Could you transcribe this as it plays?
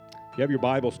If you have your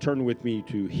Bibles, turn with me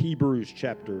to Hebrews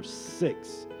chapter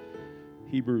 6.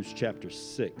 Hebrews chapter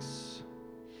 6.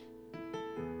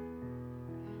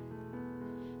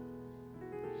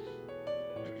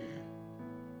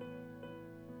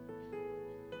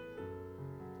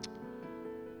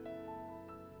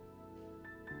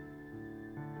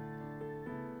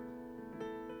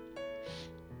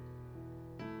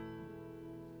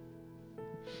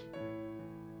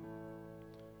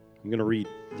 I'm going to read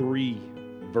 3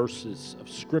 verses of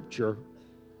Scripture.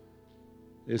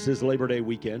 This is Labor Day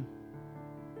weekend.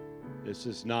 This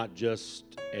is not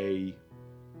just another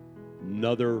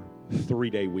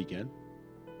 3-day weekend.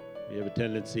 We have a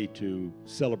tendency to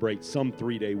celebrate some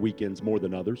 3-day weekends more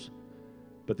than others.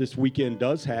 But this weekend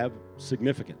does have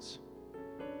significance.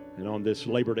 And on this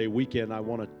Labor Day weekend, I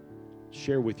want to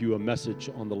share with you a message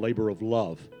on the labor of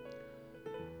love.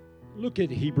 Look at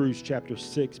Hebrews chapter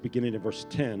 6, beginning at verse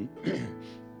 10.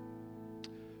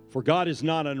 For God is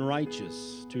not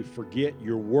unrighteous to forget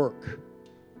your work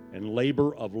and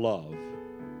labor of love,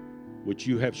 which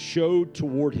you have showed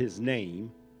toward his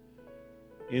name,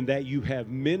 in that you have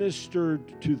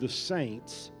ministered to the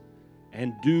saints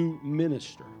and do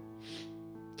minister.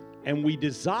 And we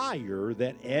desire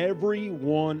that every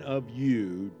one of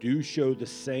you do show the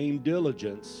same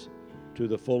diligence to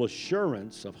the full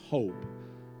assurance of hope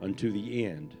unto the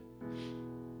end,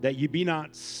 that ye be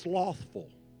not slothful,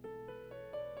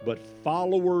 but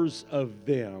followers of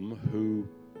them who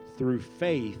through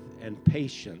faith and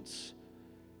patience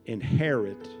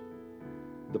inherit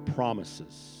the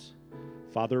promises.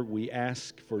 Father, we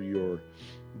ask for your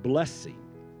blessing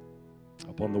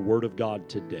upon the word of God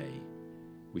today.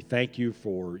 We thank you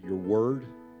for your word.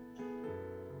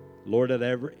 Lord,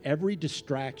 that every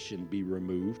distraction be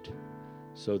removed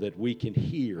so that we can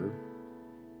hear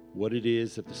what it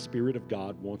is that the Spirit of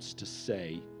God wants to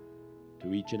say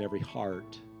to each and every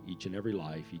heart, each and every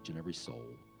life, each and every soul.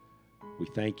 We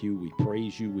thank you, we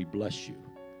praise you, we bless you.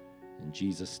 In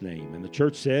Jesus' name. And the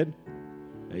church said,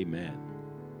 amen.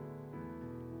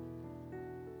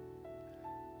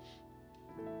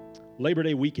 Labor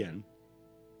Day weekend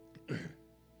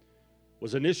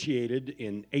was initiated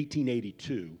in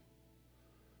 1882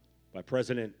 by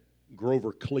President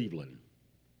Grover Cleveland.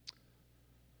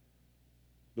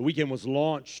 The weekend was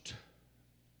launched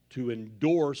to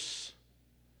endorse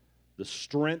the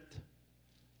strength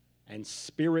and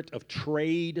spirit of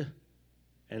trade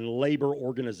and labor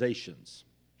organizations.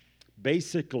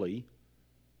 Basically,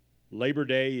 Labor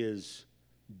Day is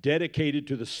dedicated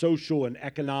to the social and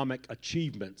economic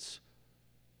achievements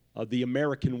of the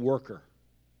American worker.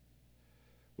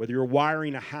 Whether you're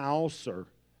wiring a house or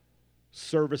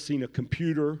servicing a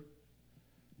computer,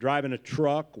 driving a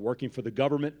truck, working for the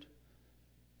government,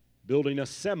 building a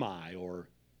semi, or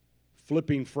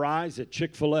flipping fries at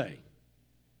Chick-fil-A,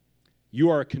 you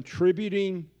are a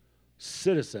contributing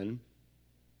citizen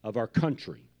of our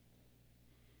country.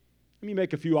 Let me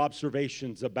make a few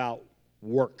observations about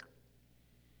work.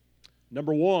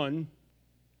 Number one,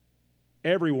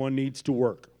 everyone needs to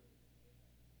work.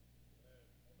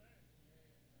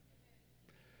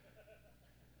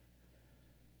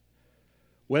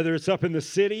 Whether it's up in the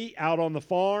city, out on the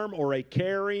farm, or a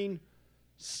caring,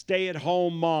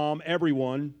 stay-at-home mom,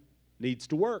 everyone needs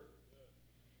to work.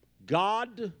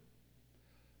 God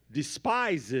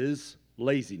despises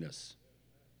laziness.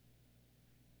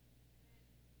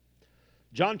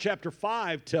 John chapter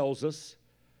 5 tells us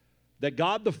that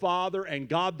God the Father and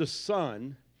God the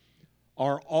Son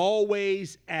are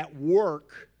always at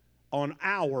work on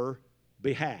our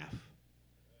behalf.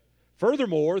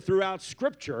 Furthermore, throughout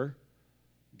Scripture,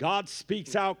 God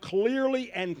speaks out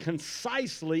clearly and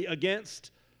concisely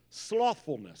against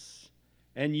slothfulness.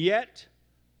 And yet,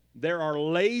 there are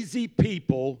lazy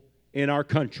people in our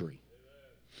country.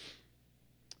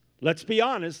 Let's be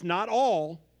honest, not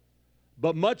all,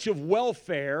 but much of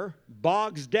welfare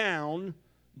bogs down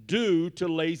due to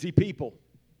lazy people.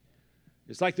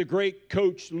 It's like the great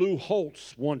coach Lou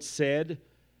Holtz once said,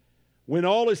 when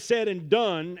all is said and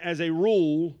done, as a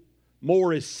rule,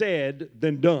 more is said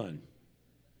than done.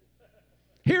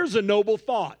 Here's a noble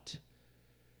thought.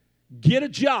 Get a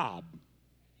job,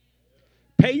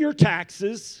 pay your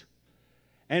taxes,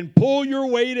 and pull your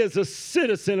weight as a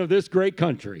citizen of this great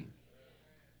country.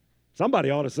 Somebody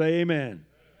ought to say amen.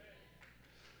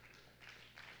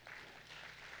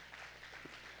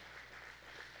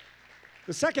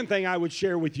 The second thing I would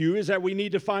share with you is that we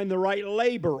need to find the right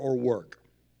labor or work.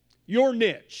 Your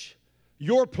niche,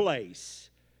 your place.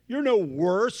 You're no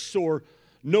worse or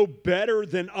no better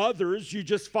than others. You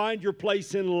just find your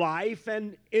place in life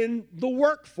and in the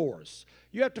workforce.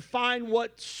 You have to find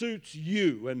what suits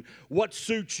you, and what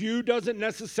suits you doesn't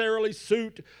necessarily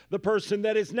suit the person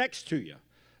that is next to you.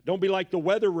 Don't be like the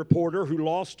weather reporter who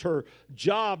lost her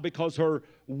job because her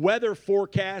weather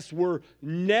forecasts were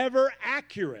never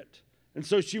accurate. And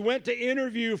so she went to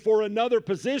interview for another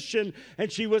position,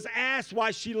 and she was asked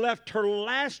why she left her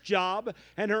last job,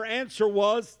 and her answer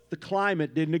was, the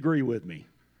climate didn't agree with me.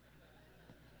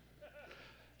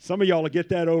 Some of y'all will get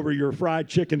that over your fried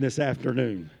chicken this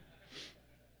afternoon.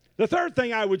 The third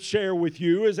thing I would share with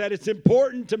you is that it's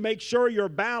important to make sure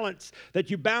that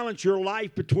you balance your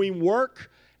life between work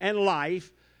and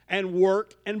life and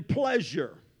work and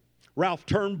pleasure. Ralph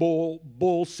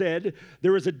Turnbull said,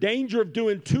 there is a danger of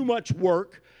doing too much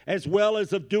work as well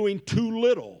as of doing too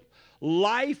little.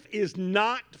 Life is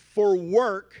not for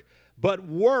work, but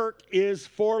work is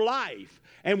for life.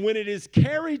 And when it is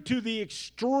carried to the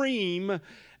extreme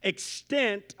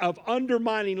extent of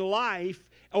undermining life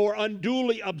or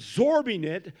unduly absorbing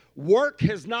it, work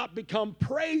has not become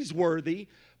praiseworthy,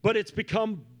 but it's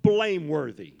become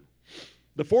blameworthy.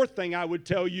 The fourth thing I would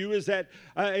tell you is that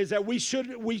we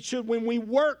should when we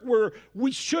work,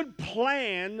 we should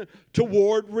plan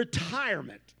toward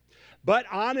retirement. But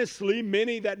honestly,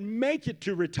 many that make it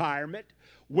to retirement,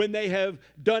 when they have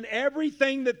done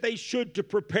everything that they should to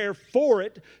prepare for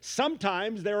it,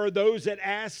 sometimes there are those that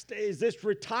ask, is this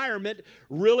retirement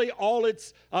really all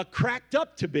it's cracked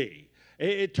up to be?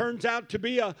 It turns out to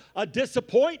be a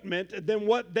disappointment than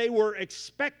what they were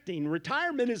expecting.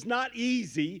 Retirement is not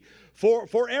easy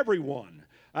for everyone.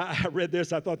 I read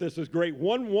this. I thought this was great.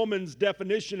 One woman's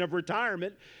definition of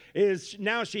retirement is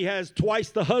now she has twice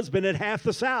the husband at half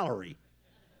the salary.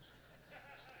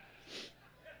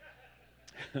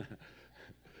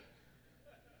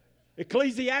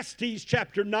 Ecclesiastes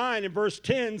chapter 9 and verse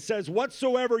 10 says,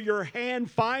 whatsoever your hand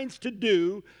finds to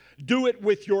do, do it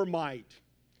with your might.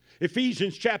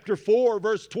 Ephesians chapter 4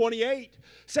 verse 28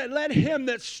 said, let him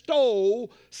that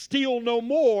stole steal no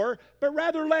more, but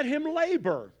rather let him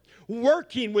labor,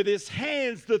 working with his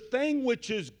hands the thing which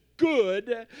is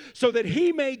good, so that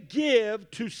he may give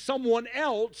to someone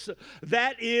else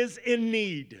that is in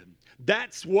need.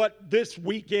 That's what this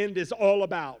weekend is all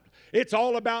about. It's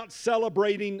all about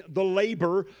celebrating the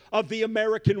labor of the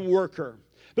American worker.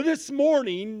 But this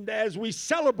morning, as we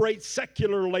celebrate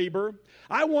secular labor,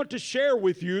 I want to share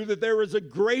with you that there is a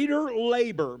greater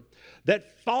labor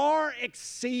that far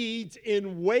exceeds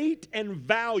in weight and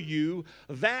value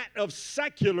that of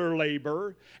secular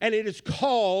labor, and it is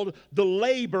called the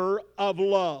labor of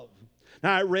love.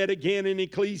 Now, I read again in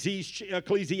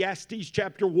Ecclesiastes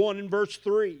chapter 1 and verse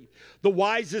 3. The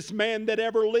wisest man that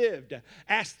ever lived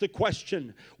asked the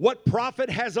question, what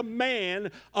profit has a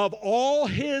man of all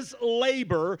his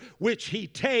labor which he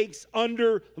takes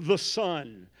under the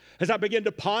sun? As I began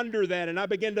to ponder that and I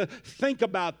began to think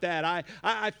about that,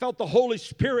 I felt the Holy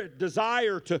Spirit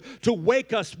desire to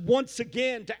wake us once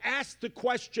again to ask the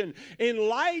question, in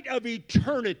light of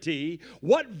eternity,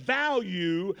 what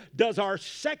value does our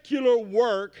secular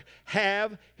work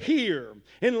have here?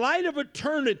 In light of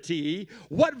eternity,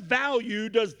 what value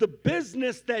does the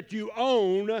business that you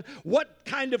own, what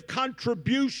kind of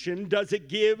contribution does it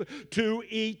give to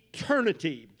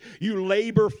eternity? You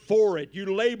labor for it.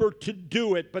 You labor to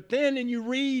do it. But then and you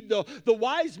read the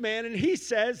wise man, and he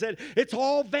says that it's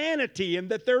all vanity and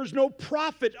that there's no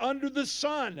profit under the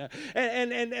sun.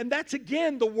 And that's,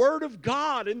 again, the word of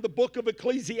God in the book of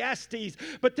Ecclesiastes.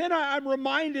 But then I'm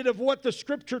reminded of what the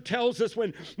scripture tells us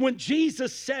when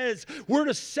Jesus says we're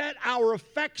to set our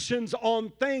affections on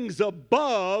things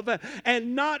above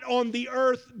and not on the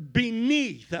earth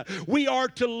beneath. We are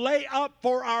to lay up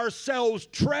for ourselves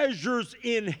treasures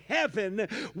in heaven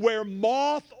where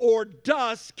moth or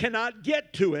dust cannot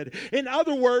get to it. In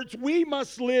other words, we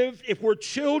must live, if we're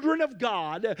children of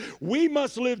God, we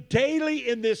must live daily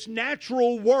in this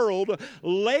natural world,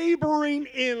 laboring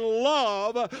in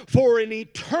love for an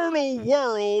eternal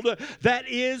world that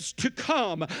is to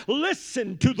come.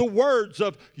 Listen to the words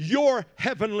of your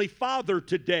heavenly Father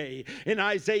today. In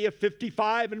Isaiah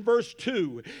 55 and verse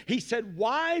 2, he said,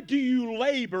 why do you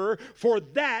labor for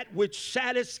that which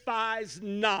satisfies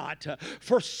not?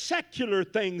 For secular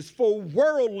things, for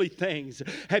worldly things.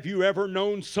 Have you ever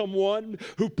known someone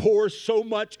who pours so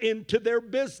much into their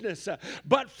business?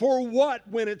 But for what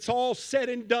when it's all said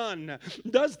and done?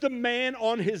 Does the man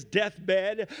on his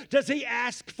deathbed, does he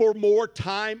ask for more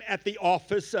time at the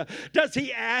office? Does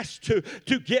he ask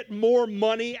to get more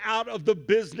money out of the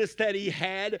business that he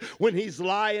had when he's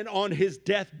lying on his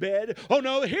deathbed? Oh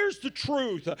no, here's the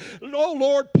truth. Oh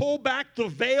Lord, pull back the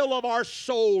veil of our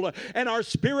soul and our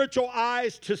spiritual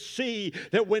eyes to see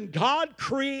that when God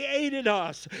created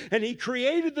us and He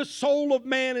created the soul of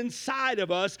man inside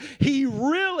of us, He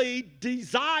really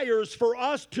desires for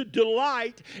us to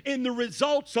delight in the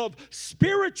results of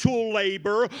spiritual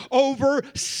labor over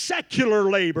secular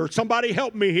labor. Somebody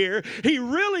help me here. He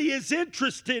really is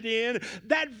interested in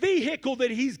that vehicle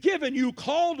that He's given you,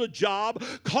 called a job,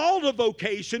 called a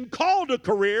vocation, called a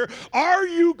career. Are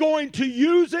you going to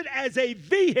use it as a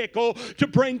vehicle to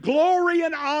bring glory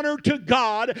and honor to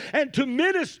God and to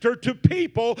minister to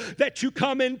people that you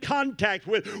come in contact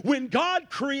with? When God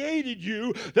created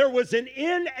you, there was an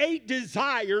innate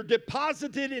desire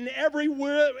deposited in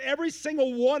every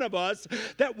single one of us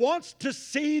that wants to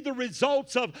see the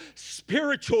results of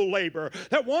spiritual labor,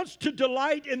 that wants to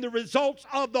delight in the results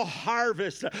of the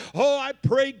harvest. Oh, I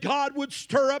pray God would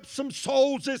stir up some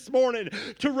souls this morning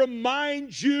to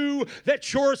remind you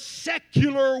that your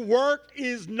secular work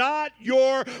is not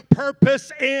your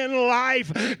purpose in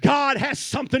life. God has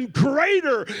something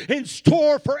greater in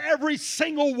store for every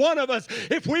single one of us.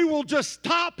 If we will just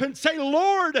stop and say,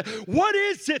 Lord, what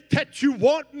is it that you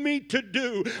want me to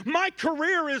do? My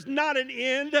career is not an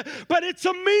end, but it's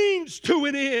a means to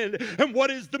an end. And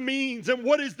what is the means and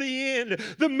what is the end?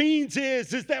 The means is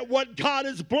that what God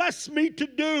has blessed me to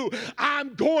do,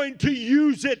 I'm going to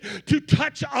use it to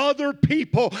touch other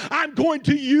people. I'm going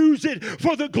to use it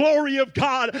for the glory of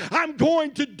God. I'm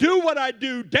going to do what I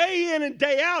do day in and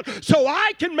day out so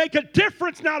I can make a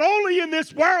difference not only in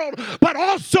this world but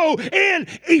also in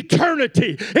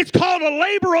eternity. It's called a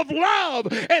labor of love,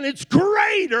 and it's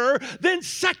greater than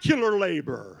secular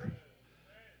labor.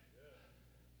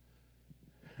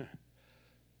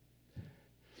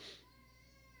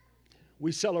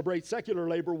 We celebrate secular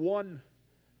labor one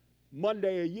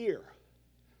Monday a year.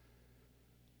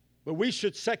 But we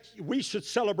should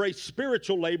celebrate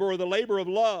spiritual labor, or the labor of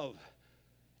love,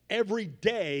 every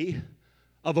day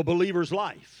of a believer's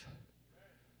life.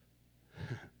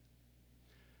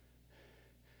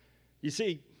 You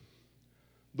see,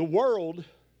 the world,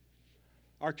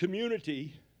 our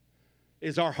community,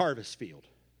 is our harvest field.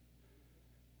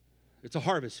 It's a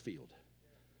harvest field.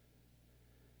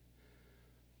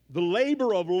 The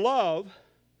labor of love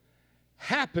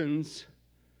happens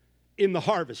in the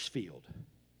harvest field.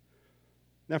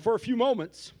 Now, for a few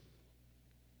moments,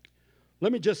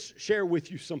 let me just share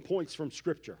with you some points from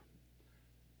Scripture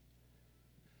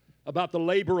about the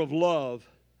labor of love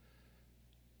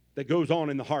that goes on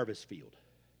in the harvest field.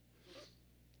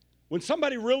 When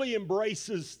somebody really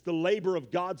embraces the labor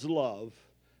of God's love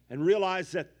and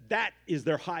realizes that that is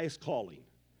their highest calling,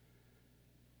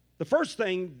 the first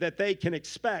thing that they can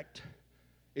expect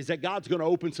is that God's going to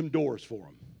open some doors for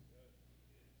them.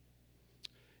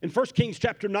 In 1 Kings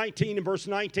chapter 19 and verse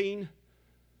 19,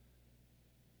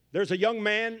 there's a young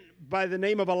man by the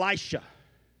name of Elisha.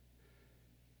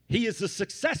 He is the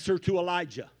successor to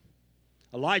Elijah.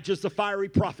 Elijah's the fiery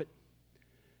prophet.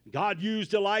 God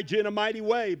used Elijah in a mighty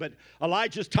way, but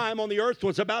Elijah's time on the earth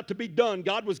was about to be done.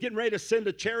 God was getting ready to send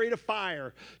a chariot of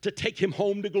fire to take him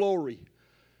home to glory.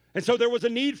 And so there was a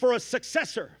need for a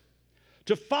successor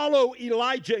to follow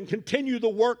Elijah and continue the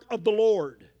work of the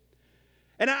Lord.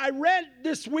 And I read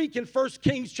this week in 1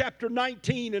 Kings chapter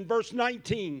 19 and verse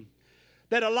 19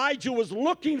 that Elijah was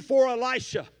looking for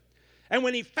Elisha. And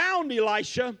when he found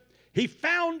Elisha,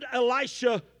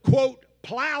 quote,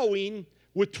 plowing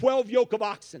with 12 yoke of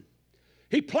oxen.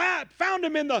 He found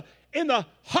him in the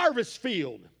harvest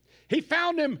field. He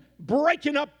found him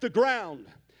breaking up the ground,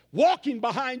 walking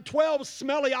behind 12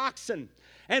 smelly oxen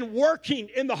and working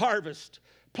in the harvest,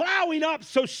 plowing up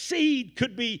so seed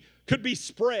could be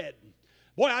spread.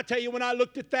 Boy, I tell you, when I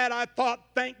looked at that, I thought,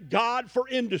 thank God for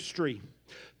industry.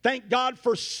 Thank God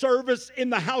for service in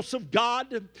the house of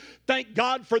God. Thank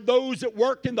God for those that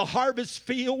work in the harvest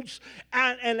fields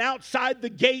and outside the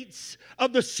gates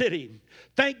of the city.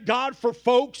 Thank God for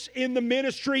folks in the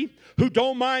ministry who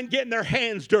don't mind getting their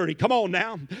hands dirty. Come on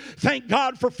now. Thank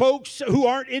God for folks who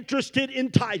aren't interested in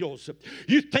titles.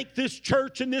 You think this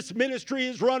church and this ministry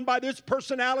is run by this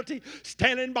personality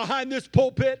standing behind this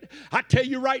pulpit? I tell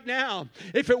you right now,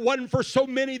 if it wasn't for so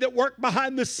many that work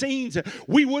behind the scenes,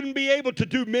 we wouldn't be able to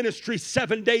do ministry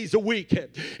 7 days a week.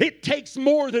 It takes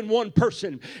more than one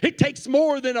person. It takes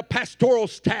more than a pastoral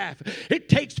staff. It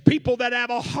takes people that have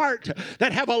a heart,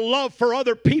 that have a love for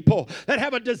other people, that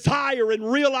have a desire and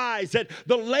realize that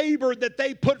the labor that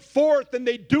they put forth and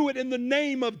they do it in the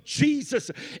name of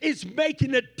Jesus is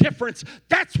making a difference.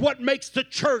 That's what makes the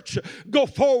church go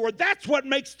forward. That's what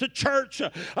makes the church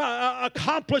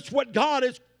accomplish what God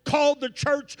has called the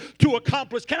church to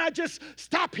accomplish. Can I just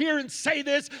stop here and say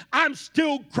this? I'm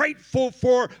still grateful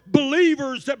for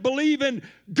believers that believe in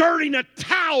girding a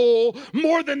towel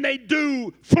more than they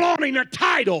do flaunting a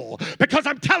title. Because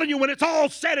I'm telling you, when it's all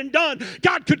said and done,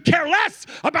 God could care less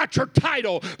about your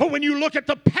title. But when you look at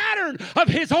the pattern of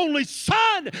his only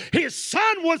son, his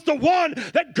son was the one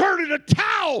that girded a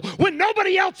towel when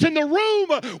nobody else in the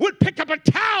room would pick up a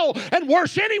towel and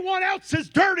wash anyone else's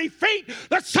dirty feet.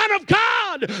 The Son of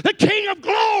God, the King of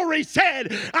glory,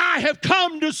 said, I have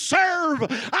come to serve.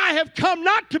 I have come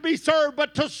not to be served,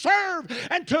 but to serve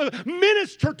and to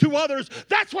minister to others.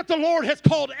 That's what the Lord has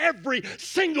called every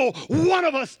single one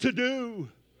of us to do.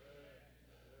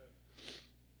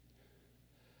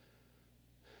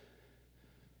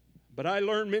 But I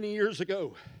learned many years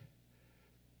ago,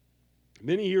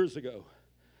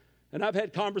 and I've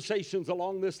had conversations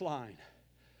along this line.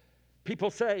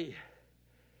 People say,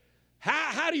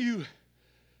 how do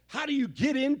you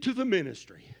get into the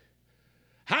ministry?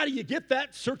 How do you get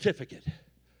that certificate?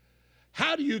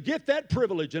 How do you get that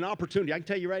privilege and opportunity? I can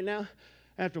tell you right now,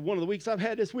 after one of the weeks I've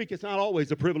had this week, it's not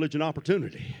always a privilege and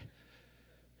opportunity.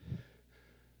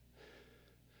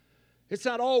 It's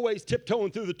not always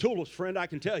tiptoeing through the tulips, friend, I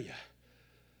can tell you.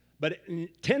 But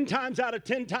 10 times out of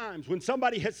 10 times, when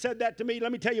somebody has said that to me,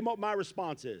 let me tell you what my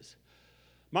response is.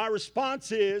 My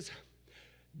response is,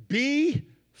 be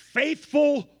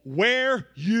faithful where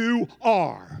you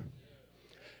are.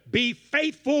 Be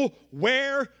faithful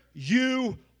where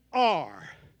you are.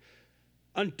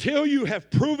 Until you have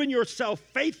proven yourself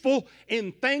faithful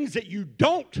in things that you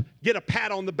don't get a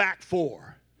pat on the back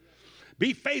for.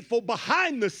 Be faithful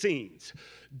behind the scenes.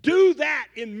 Do that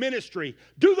in ministry.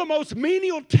 Do the most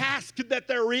menial task that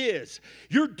there is.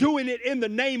 You're doing it in the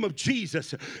name of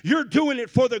Jesus. You're doing it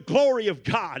for the glory of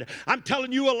God. I'm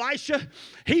telling you, Elisha,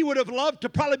 he would have loved to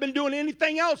probably been doing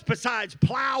anything else besides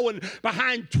plowing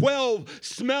behind 12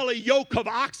 smelly yoke of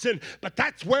oxen. But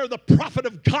that's where the prophet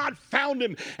of God found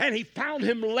him. And he found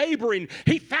him laboring.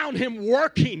 He found him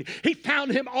working. He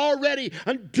found him already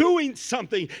doing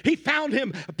something. He found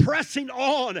him pressing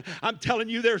on. I'm telling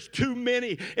you, there's too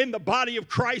many in the body of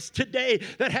Christ today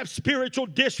that have spiritual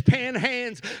dishpan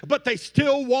hands, but they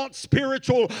still want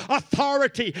spiritual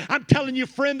authority. I'm telling you,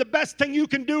 friend, the best thing you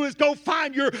can do is go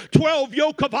find your 12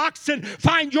 yoke of oxen,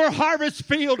 find your harvest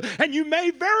field, and you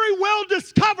may very well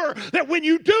discover that when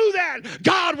you do that,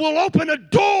 God will open a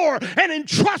door and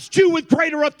entrust you with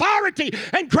greater authority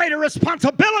and greater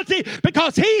responsibility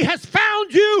because he has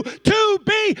found you to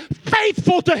be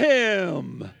faithful to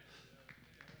him.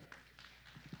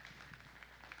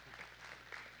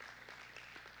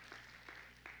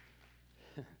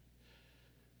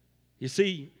 You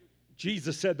see,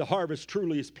 Jesus said the harvest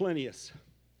truly is plenteous,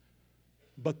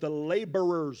 but the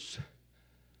laborers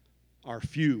are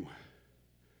few.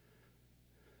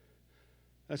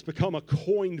 That's become a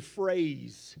coined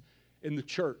phrase in the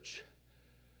church.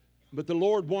 But the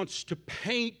Lord wants to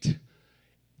paint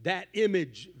that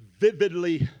image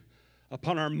vividly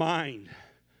upon our mind.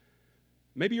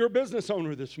 Maybe you're a business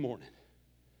owner this morning,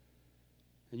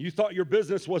 and you thought your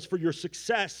business was for your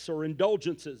success or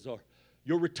indulgences or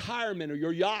your retirement or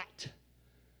your yacht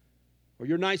or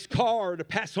your nice car to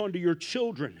pass on to your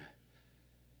children.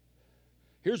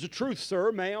 Here's the truth,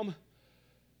 sir, ma'am.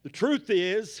 The truth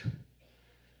is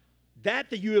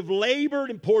that you have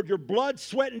labored and poured your blood,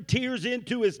 sweat, and tears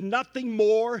into is nothing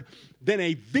more than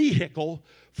a vehicle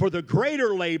for the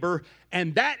greater labor,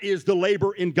 and that is the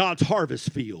labor in God's harvest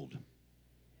field.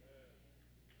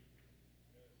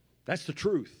 That's the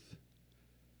truth.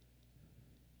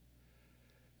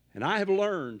 And I have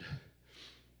learned,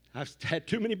 I've had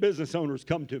too many business owners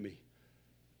come to me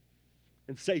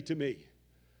and say to me,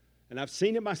 and I've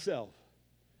seen it myself,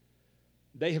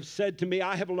 they have said to me,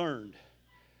 I have learned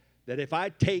that if I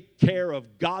take care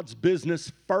of God's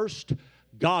business first,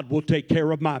 God will take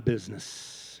care of my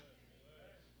business.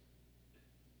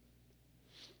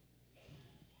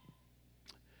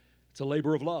 It's a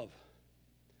labor of love.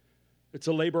 It's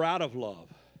a labor out of love.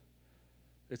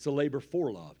 It's a labor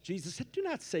for love. Jesus said, do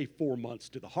not say 4 months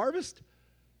to the harvest.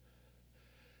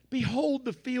 Behold,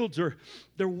 the fields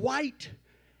they're white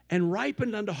and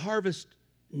ripened unto harvest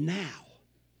now.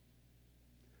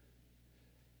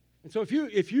 And so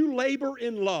if you labor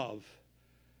in love,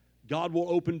 God will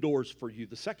open doors for you.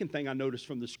 The second thing I noticed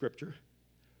from the scripture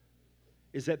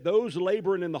is that those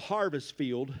laboring in the harvest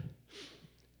field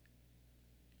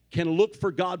can look for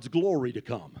God's glory to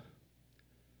come.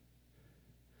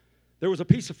 There was a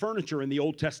piece of furniture in the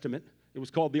Old Testament. It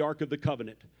was called the Ark of the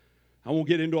Covenant. I won't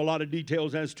get into a lot of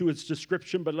details as to its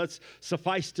description, but let's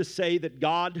suffice to say that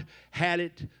God had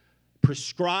it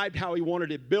prescribed how he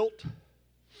wanted it built.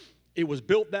 It was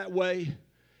built that way.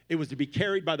 It was to be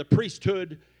carried by the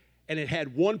priesthood, and it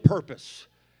had one purpose,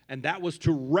 and that was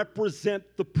to represent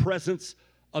the presence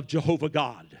of Jehovah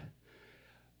God.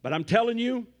 But I'm telling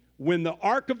you, when the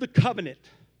Ark of the Covenant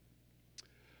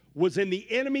was in the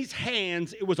enemy's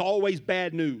hands, it was always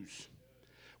bad news.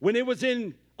 When it was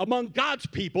among God's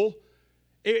people,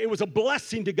 it was a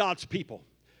blessing to God's people.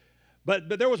 But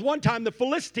there was one time the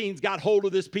Philistines got hold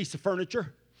of this piece of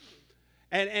furniture.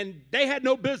 And they had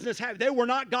no business having. They were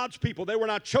not God's people. They were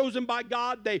not chosen by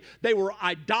God. They were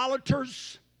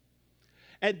idolaters.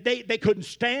 And they couldn't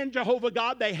stand Jehovah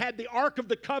God. They had the Ark of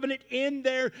the Covenant in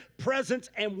their presence.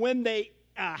 And when they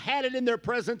had it in their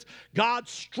presence, God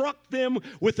struck them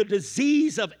with a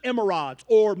disease of emerods.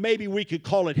 Or maybe we could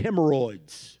call it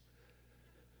hemorrhoids.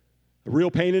 A real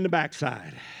pain in the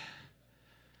backside.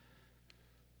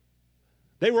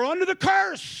 They were under the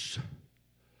curse.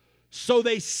 So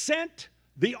they sent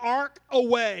the ark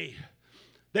away.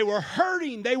 They were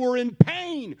hurting. They were in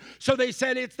pain. So they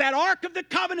said, it's that Ark of the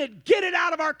Covenant. Get it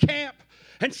out of our camp.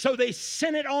 And so they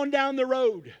sent it on down the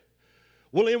road.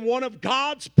 Well, in one of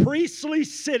God's priestly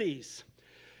cities,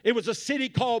 it was a city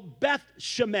called Beth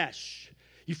Shemesh.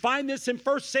 You find this in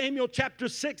 1 Samuel chapter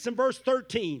 6 and verse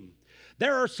 13.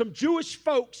 There are some Jewish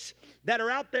folks that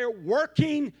are out there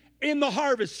working in the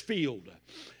harvest field.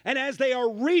 And as they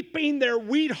are reaping their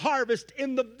wheat harvest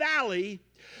in the valley,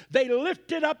 they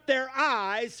lifted up their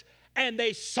eyes and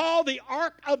they saw the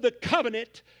Ark of the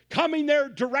Covenant coming their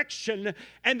direction,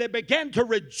 and they began to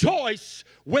rejoice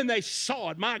when they saw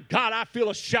it. My God, I feel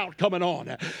a shout coming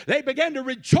on. They began to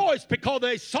rejoice because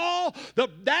they saw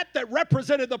that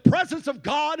represented the presence of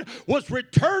God was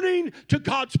returning to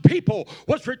God's people,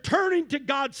 was returning to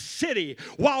God's city.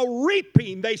 While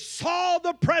reaping, they saw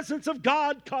the presence of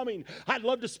God coming. I'd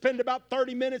love to spend about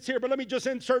 30 minutes here, but let me just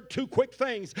insert two quick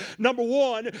things. Number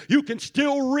one, you can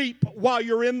still reap while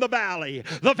you're in the valley.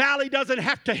 The valley doesn't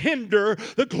have to hinder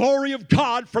the glory of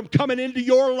God from coming into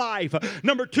your life.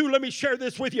 Number two, let me share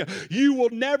this with you. You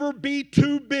will never be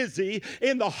too busy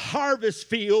in the harvest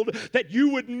field that you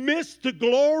would miss the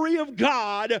glory of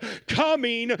God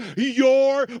coming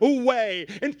your way.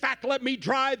 In fact, let me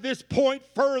drive this point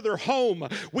further home.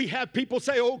 We have people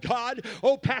say, oh God,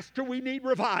 oh Pastor, we need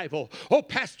revival. Oh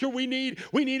Pastor, we need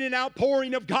an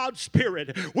outpouring of God's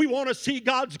Spirit. We want to see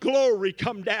God's glory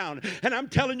come down. And I'm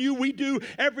telling you, we do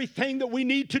everything that we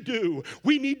need to do.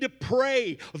 We need to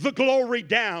pray the glory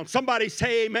down. Somebody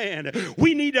say amen.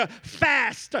 We need to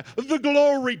fast the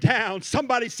glory down.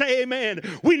 Somebody say amen.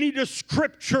 We need to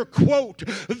scripture quote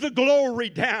the glory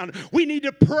down. We need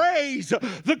to praise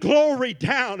the glory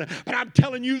down. But I'm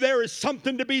telling you, there is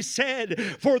something to be said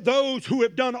for those who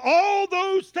have done all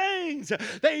those things.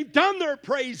 They've done their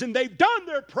praising, they've done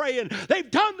their praying,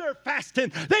 they've done their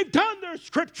fasting, they've done their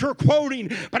scripture quoting.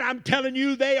 But I'm telling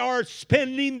you, they are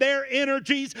spending their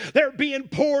energies. They're being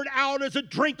poured out as a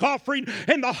drink offering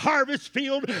in the harvest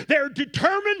field. They're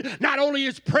determined not only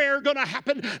is prayer going to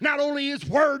happen, not only is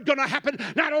word going to happen,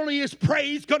 not only is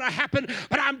praise going to happen,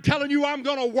 but I'm telling you, I'm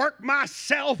going to work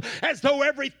myself as though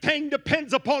everything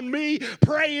depends upon me.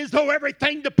 Pray as though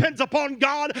everything depends upon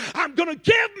God. I'm going to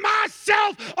give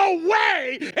myself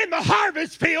away in the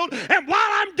harvest field, and while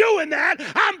I'm doing that,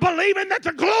 I'm believing that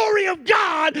the glory of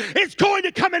God is going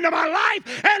to come into my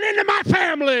life and into my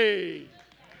family.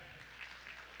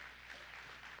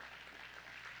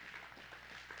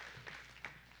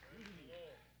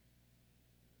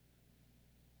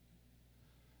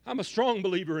 I'm a strong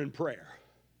believer in prayer.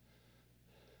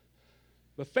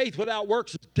 But faith without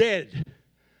works is dead.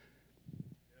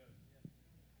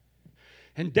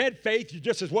 And dead faith, you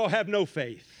just as well have no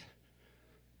faith.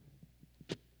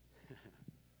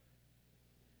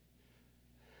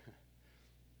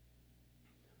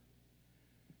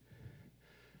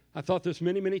 I thought this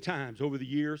many, many times over the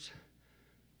years.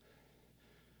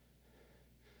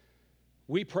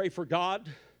 We pray for God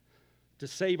to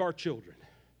save our children.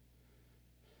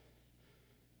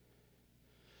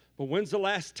 But when's the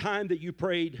last time that you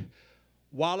prayed,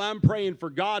 while I'm praying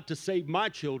for God to save my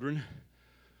children,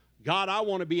 God, I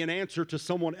want to be an answer to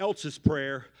someone else's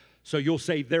prayer so you'll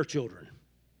save their children?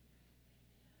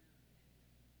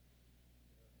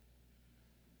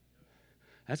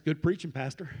 That's good preaching,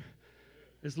 Pastor.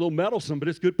 It's a little meddlesome, but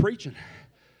it's good preaching.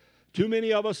 Too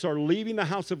many of us are leaving the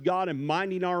house of God and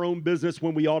minding our own business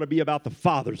when we ought to be about the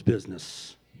Father's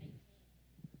business.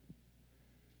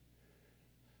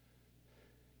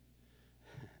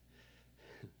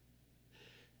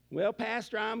 Well,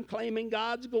 Pastor, I'm claiming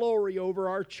God's glory over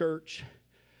our church.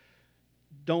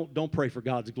 Don't pray for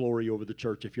God's glory over the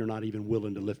church if you're not even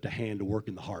willing to lift a hand to work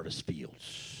in the harvest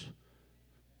fields.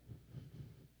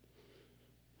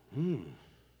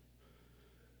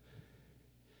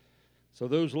 So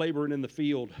those laboring in the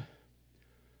field,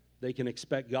 they can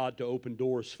expect God to open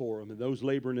doors for them. And those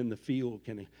laboring in the field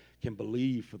can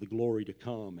believe for the glory to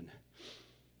come.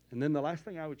 And then the last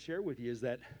thing I would share with you is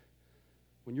that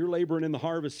when you're laboring in the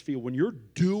harvest field, when you're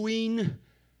doing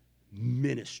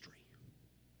ministry,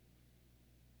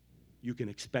 you can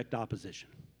expect opposition.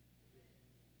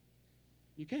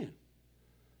 You can.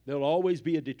 There'll always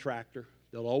be a detractor.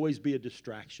 There'll always be a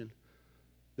distraction.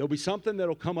 There'll be something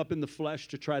that'll come up in the flesh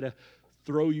to try to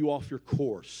throw you off your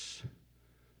course.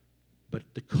 But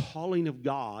the calling of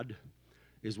God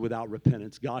is without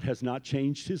repentance. God has not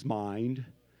changed his mind.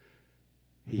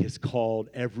 He has called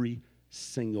every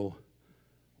single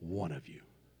one of you.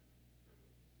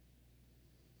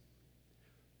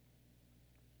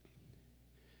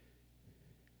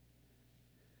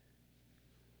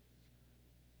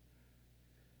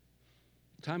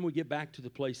 Time we get back to the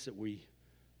place that we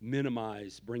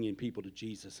minimize bringing people to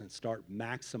Jesus and start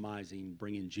maximizing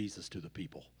bringing Jesus to the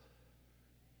people.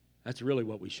 That's really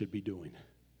what we should be doing.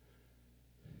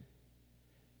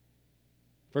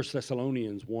 1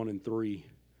 Thessalonians 1 and 3,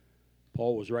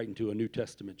 Paul was writing to a New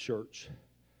Testament church.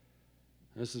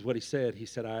 This is what he said. He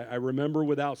said, I remember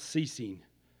without ceasing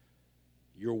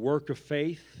your work of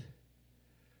faith,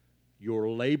 your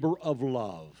labor of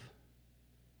love,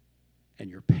 and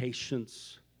your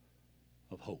patience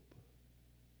of hope.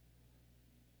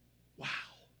 Wow.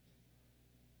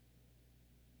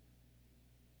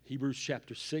 Hebrews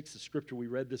chapter 6, the scripture we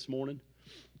read this morning.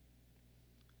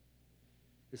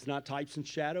 It's not types and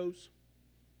shadows.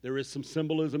 There is some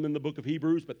symbolism in the book of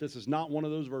Hebrews, but this is not one of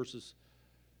those verses.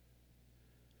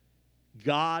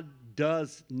 God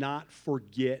does not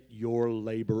forget your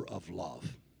labor of love.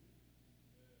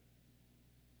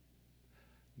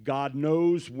 God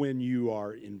knows when you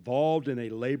are involved in a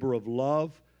labor of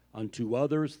love unto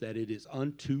others that it is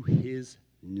unto his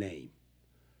name.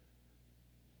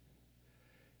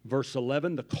 Verse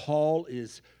 11, the call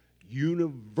is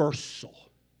universal.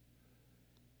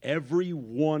 Every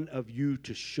one of you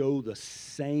to show the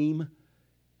same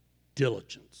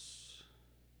diligence.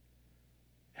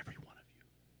 Every one of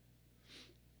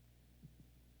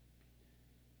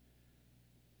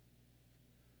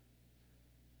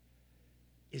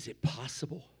you. Is it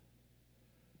possible?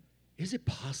 Is it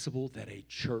possible that a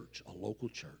church, a local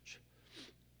church,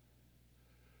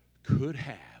 could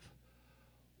have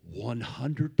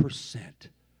 100%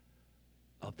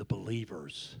 of the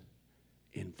believers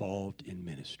involved in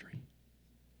ministry?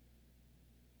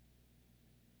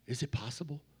 Is it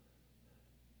possible?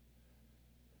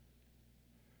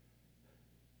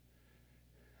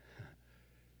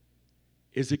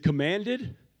 Is it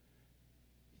commanded?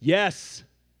 Yes.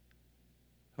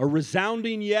 A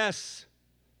resounding yes.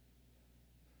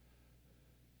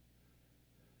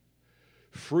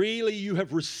 Freely you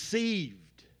have received.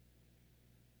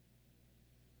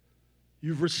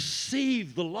 You've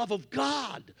received the love of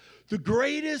God, the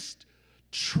greatest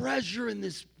treasure in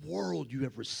this world you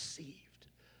have received.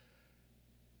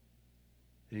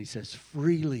 And he says,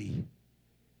 freely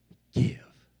give.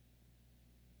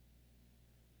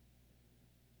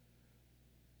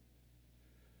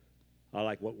 I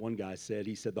like what one guy said.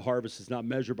 He said, the harvest is not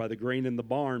measured by the grain in the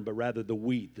barn, but rather the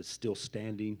wheat that's still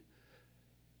standing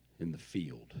in the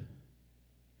field.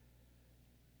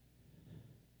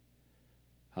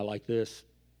 I like this.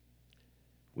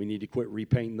 We need to quit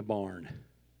repainting the barn.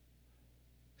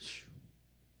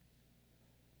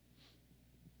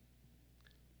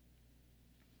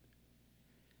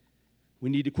 We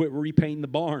need to quit repainting the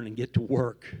barn and get to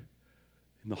work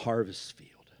in the harvest field.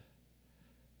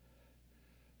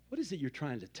 What is it you're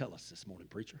trying to tell us this morning,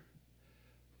 preacher?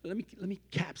 Let me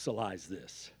capsulize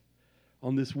this.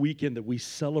 On this weekend that we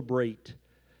celebrate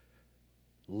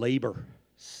labor,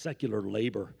 secular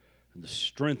labor, and the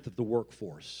strength of the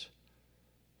workforce.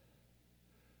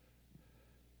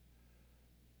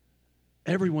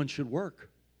 Everyone should work.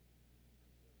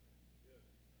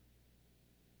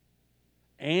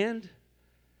 And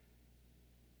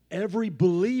every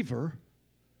believer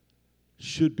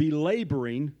should be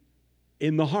laboring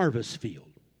in the harvest field.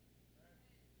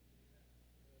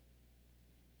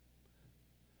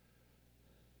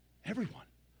 Everyone.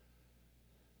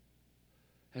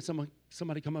 Had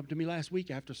somebody come up to me last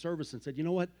week after service and said, you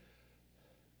know what?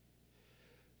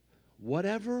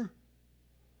 Whatever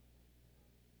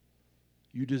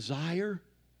you desire,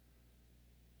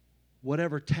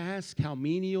 whatever task, how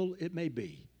menial it may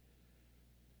be,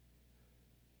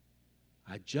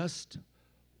 I just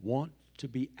want to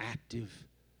be active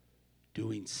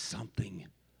doing something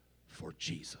for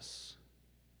Jesus.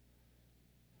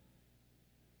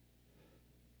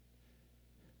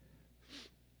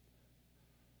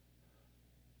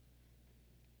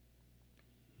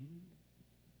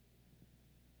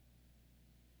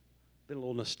 Been a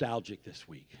little nostalgic this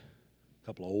week. A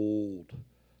couple of old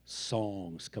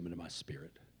songs coming to my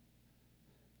spirit.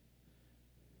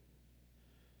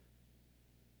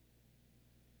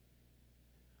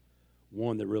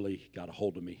 One that really got a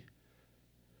hold of me.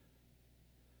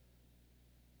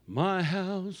 My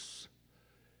house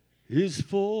is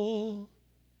full,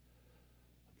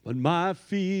 but my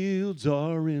fields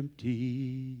are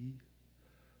empty.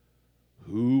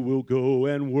 Who will go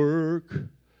and work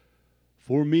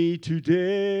for me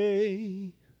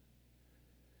today?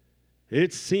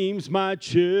 It seems my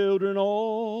children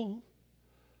all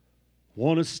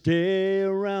want to stay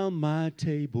around my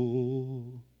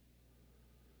table.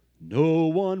 No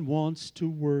one wants to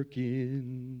work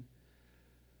in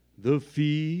the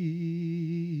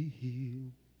field.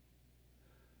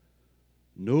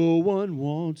 No one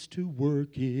wants to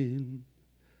work in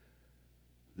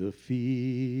the field.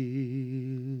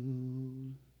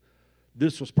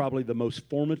 This was probably the most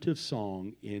formative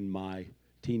song in my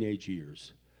teenage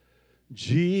years.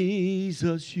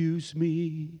 Jesus, use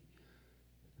me,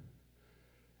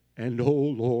 and oh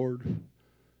Lord,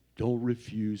 don't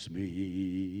refuse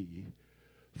me,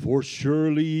 for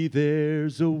surely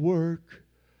there's a work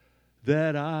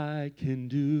that I can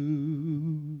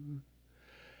do.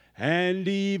 And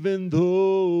even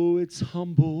though it's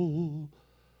humble,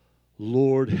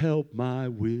 Lord, help my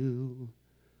will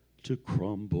to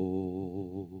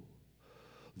crumble.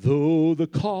 Though the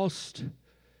cost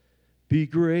be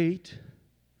great,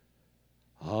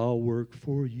 I'll work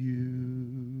for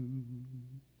you.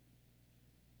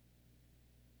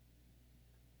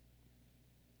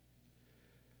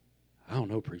 I don't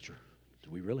know, preacher.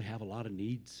 Do we really have a lot of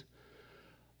needs?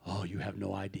 Oh, you have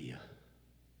no idea.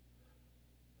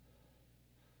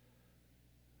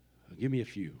 Give me a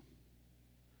few.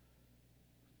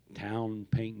 Town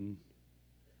painting,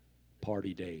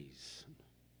 party days,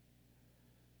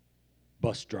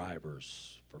 bus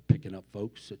drivers for picking up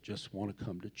folks that just want to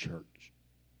come to church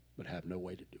but have no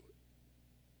way to do it.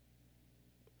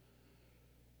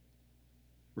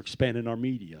 We're expanding our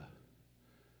media.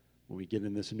 When we get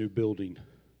in this new building, I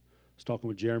was talking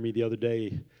with Jeremy the other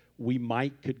day, we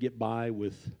could get by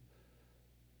with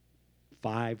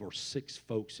 5 or 6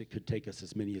 folks. It could take us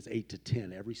as many as 8 to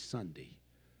 10 every Sunday.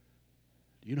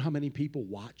 Do you know how many people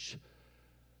watch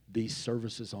these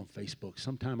services on Facebook?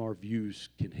 Sometimes our views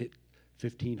can hit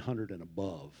 1,500 and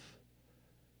above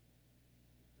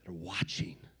that are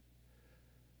watching.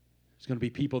 There's going to be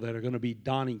people that are going to be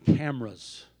donning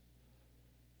cameras.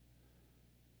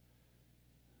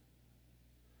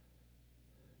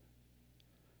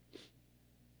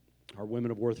 Our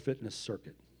Women of Worth Fitness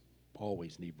Circuit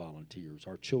always need volunteers.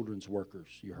 Our children's workers.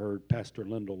 You heard Pastor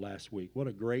Lindell last week. What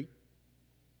a great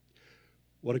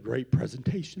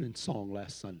presentation and song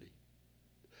last Sunday.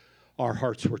 Our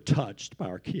hearts were touched by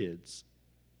our kids.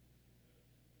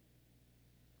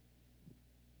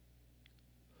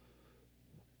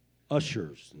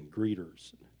 Ushers and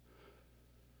greeters,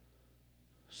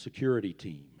 security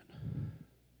team, and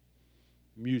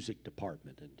music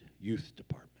department and youth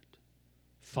department,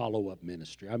 follow-up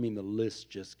ministry. I mean, the list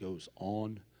just goes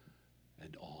on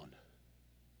and on.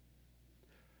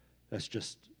 That's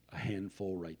just a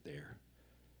handful right there.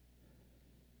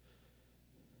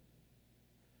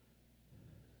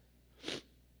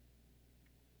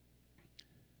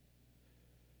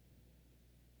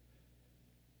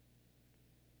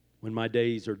 When my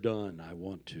days are done, I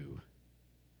want to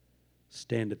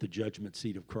stand at the judgment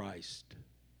seat of Christ,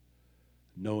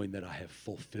 knowing that I have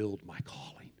fulfilled my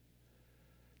calling,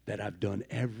 that I've done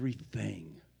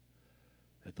everything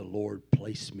that the Lord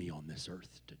placed me on this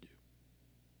earth to do.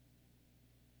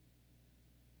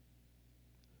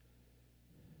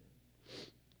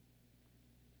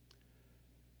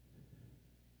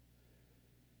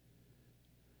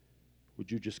 Would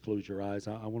you just close your eyes?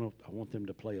 I want them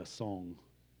to play a song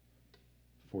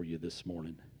for you this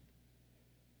morning.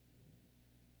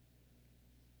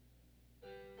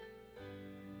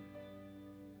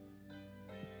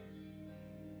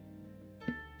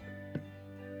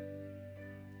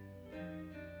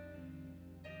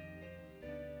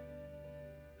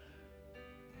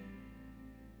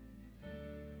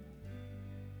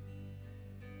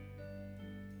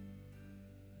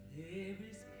 There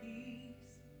is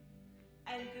peace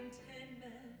and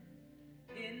contentment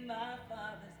in my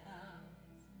Father's house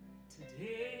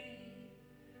today.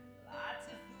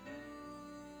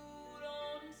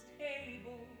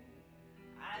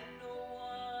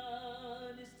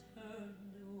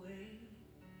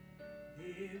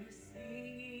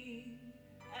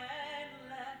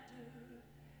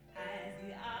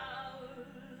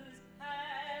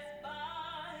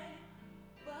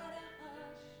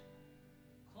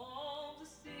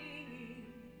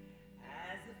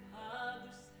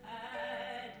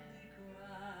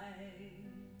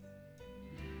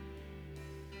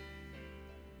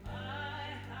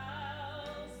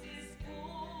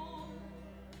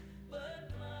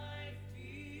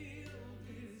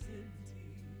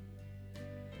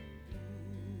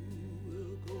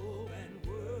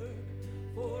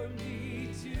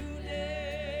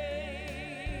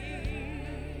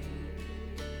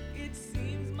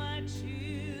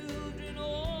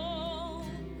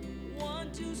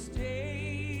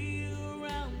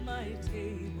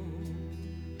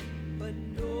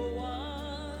 but no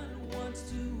one wants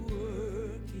to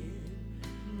work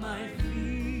in my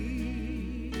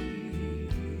field.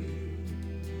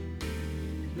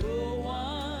 No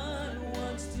one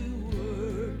wants to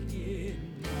work in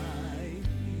my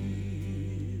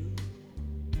field.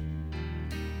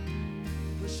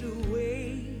 Push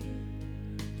away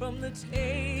from the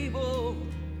table,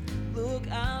 look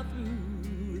out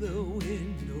through the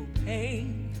window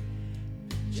pane.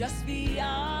 Just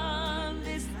beyond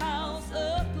this house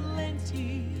of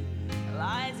plenty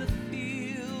lies a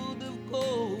field of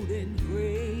golden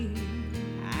grain,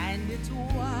 and it's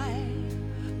white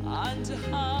unto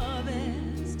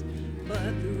harvest,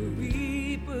 but the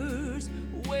reapers,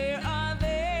 where are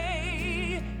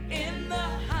they? In the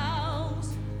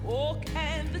house, or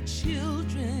can the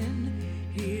children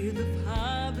hear the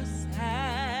father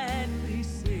sadly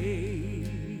say?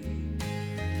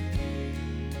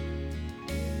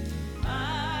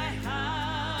 My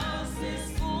house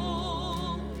is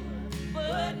full,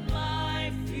 but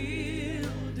my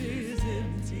field is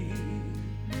empty.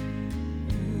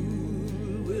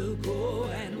 Who will go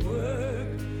and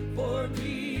work for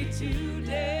me today?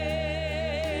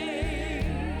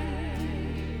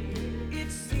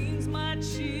 It seems my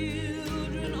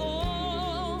children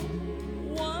all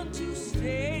want to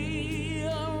stay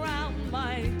around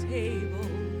my table,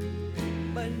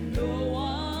 but no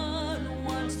one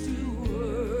wants to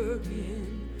work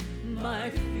in my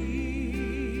field.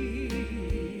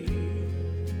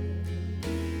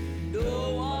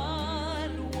 No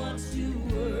one wants to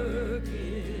work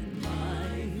in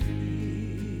my field.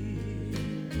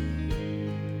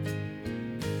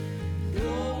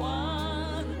 No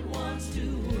one wants to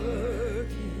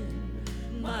work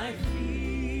in my field.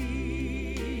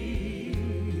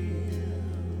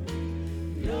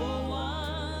 No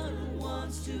one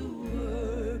wants to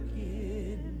work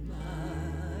in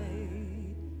my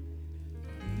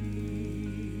field.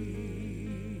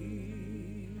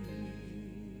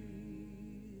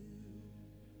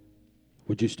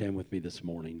 Would you stand with me this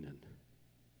morning? And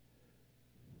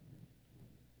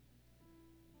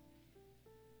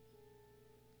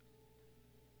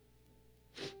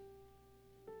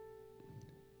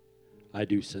I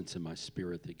do sense in my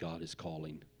spirit that God is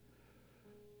calling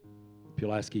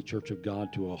Pulaski Church of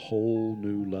God to a whole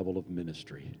new level of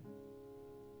ministry.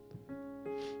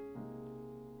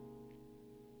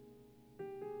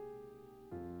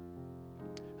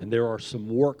 And there are some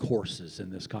workhorses in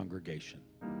this congregation.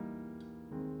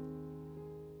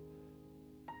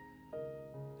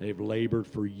 They've labored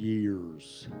for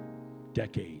years,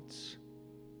 decades.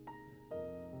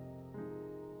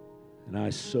 And I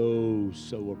so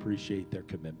appreciate their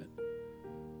commitment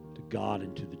to God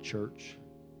and to the church.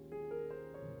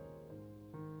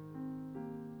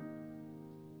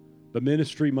 But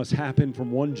ministry must happen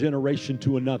from one generation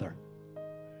to another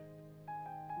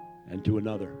and to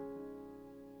another.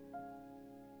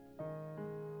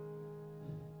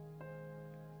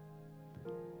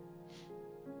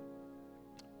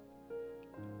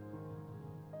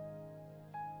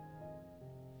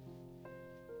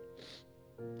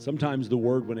 Sometimes the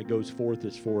word, when it goes forth,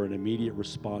 is for an immediate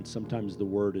response. Sometimes the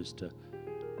word is to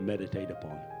meditate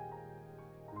upon.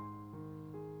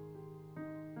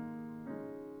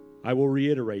 I will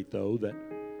reiterate, though, that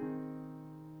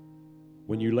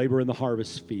when you labor in the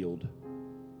harvest field,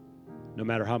 no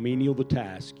matter how menial the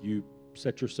task, you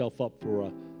set yourself up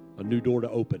for a new door to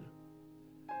open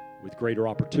with greater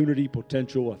opportunity,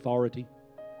 potential, authority.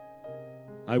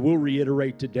 I will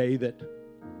reiterate today that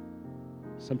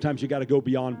sometimes you got to go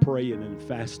beyond praying and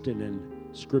fasting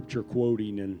and scripture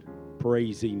quoting and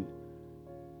praising.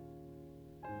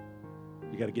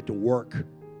 You got to get to work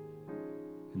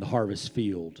in the harvest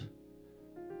field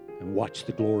and watch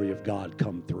the glory of God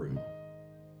come through.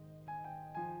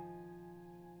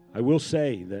 I will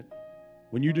say that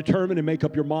when you determine and make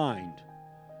up your mind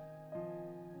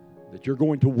that you're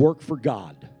going to work for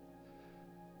God,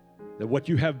 that what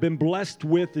you have been blessed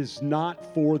with is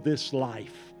not for this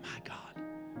life, my God,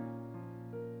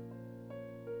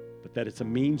 but that it's a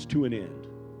means to an end.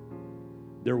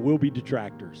 There will be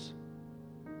detractors.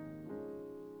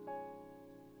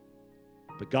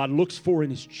 But God looks for in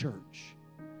His church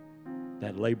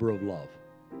that labor of love.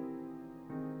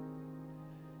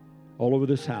 All over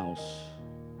this house,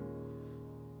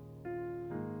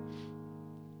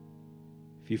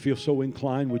 if you feel so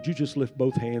inclined, would you just lift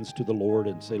both hands to the Lord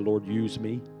and say, Lord, use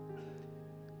me?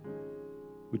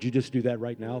 Would you just do that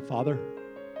right now? Father,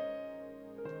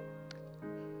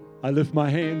 I lift my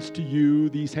hands to you,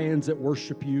 these hands that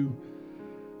worship you,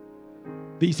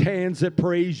 these hands that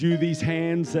praise you, these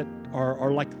hands that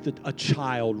are like a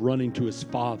child running to his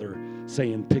father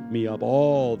saying, pick me up.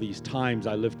 All these times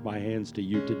I lift my hands to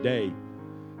you today.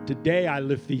 Today I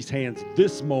lift these hands.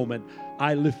 This moment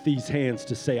I lift these hands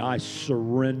to say, I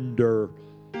surrender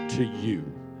to you.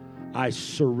 I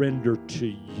surrender to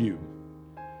you.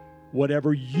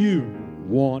 Whatever you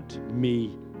want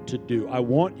me to do. I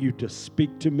want you to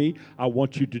speak to me. I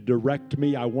want you to direct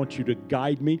me. I want you to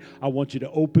guide me. I want you to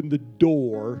open the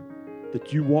door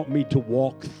that you want me to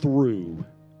walk through.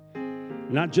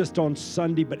 Not just on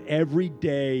Sunday, but every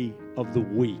day of the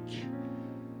week.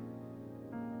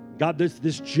 God,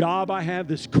 this job I have,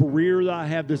 this career that I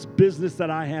have, this business that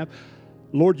I have,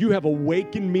 Lord, you have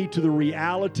awakened me to the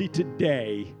reality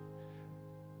today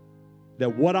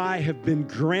that what I have been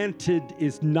granted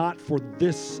is not for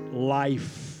this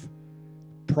life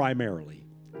primarily,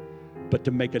 but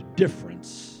to make a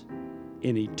difference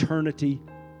in eternity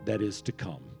that is to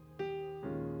come.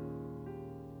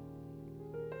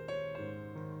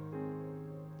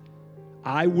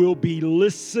 I will be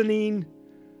listening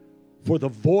for the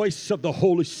voice of the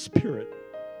Holy Spirit.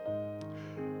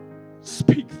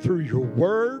 Speak through your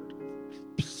word,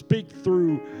 speak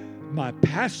through my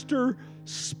pastor,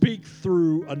 speak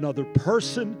through another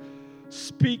person,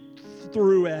 speak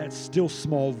through a still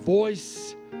small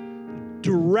voice.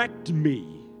 Direct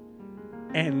me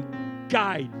and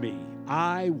guide me.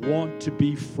 I want to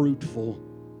be fruitful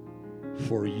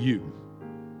for you.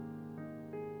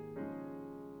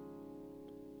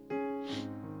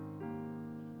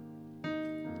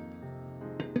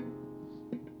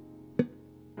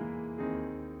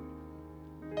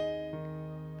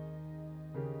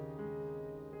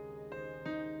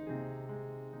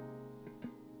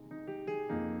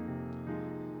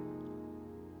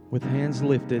 With hands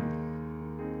lifted,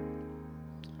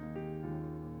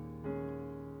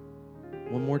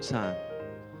 one more time,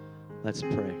 let's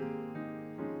pray.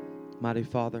 Mighty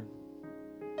Father,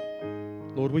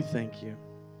 Lord, we thank you.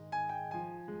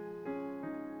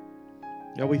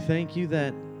 God, we thank you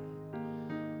that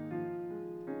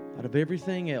out of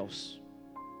everything else,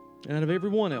 and out of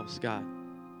everyone else, God,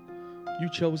 you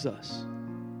chose us.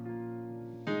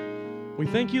 We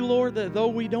thank you, Lord, that though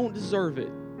we don't deserve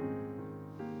it,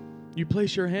 you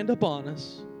place your hand upon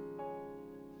us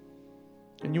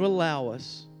and you allow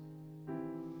us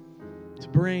to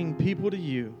bring people to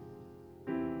you.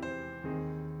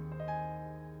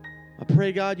 I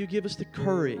pray, God, you give us the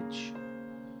courage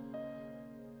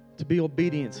to be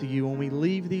obedient to you when we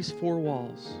leave these four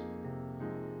walls,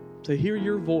 to hear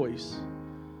your voice,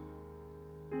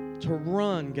 to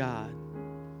run, God,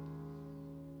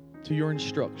 to your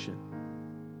instruction,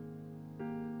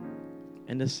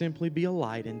 and to simply be a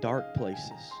light in dark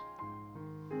places.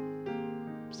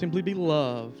 Simply be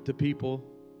love to people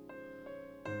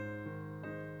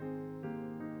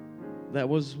that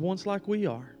was once like we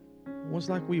are, once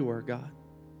like we were, God.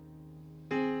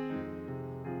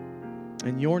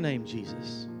 In your name,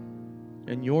 Jesus,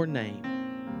 in your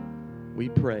name we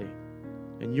pray.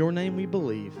 In your name we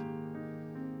believe.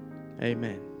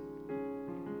 Amen.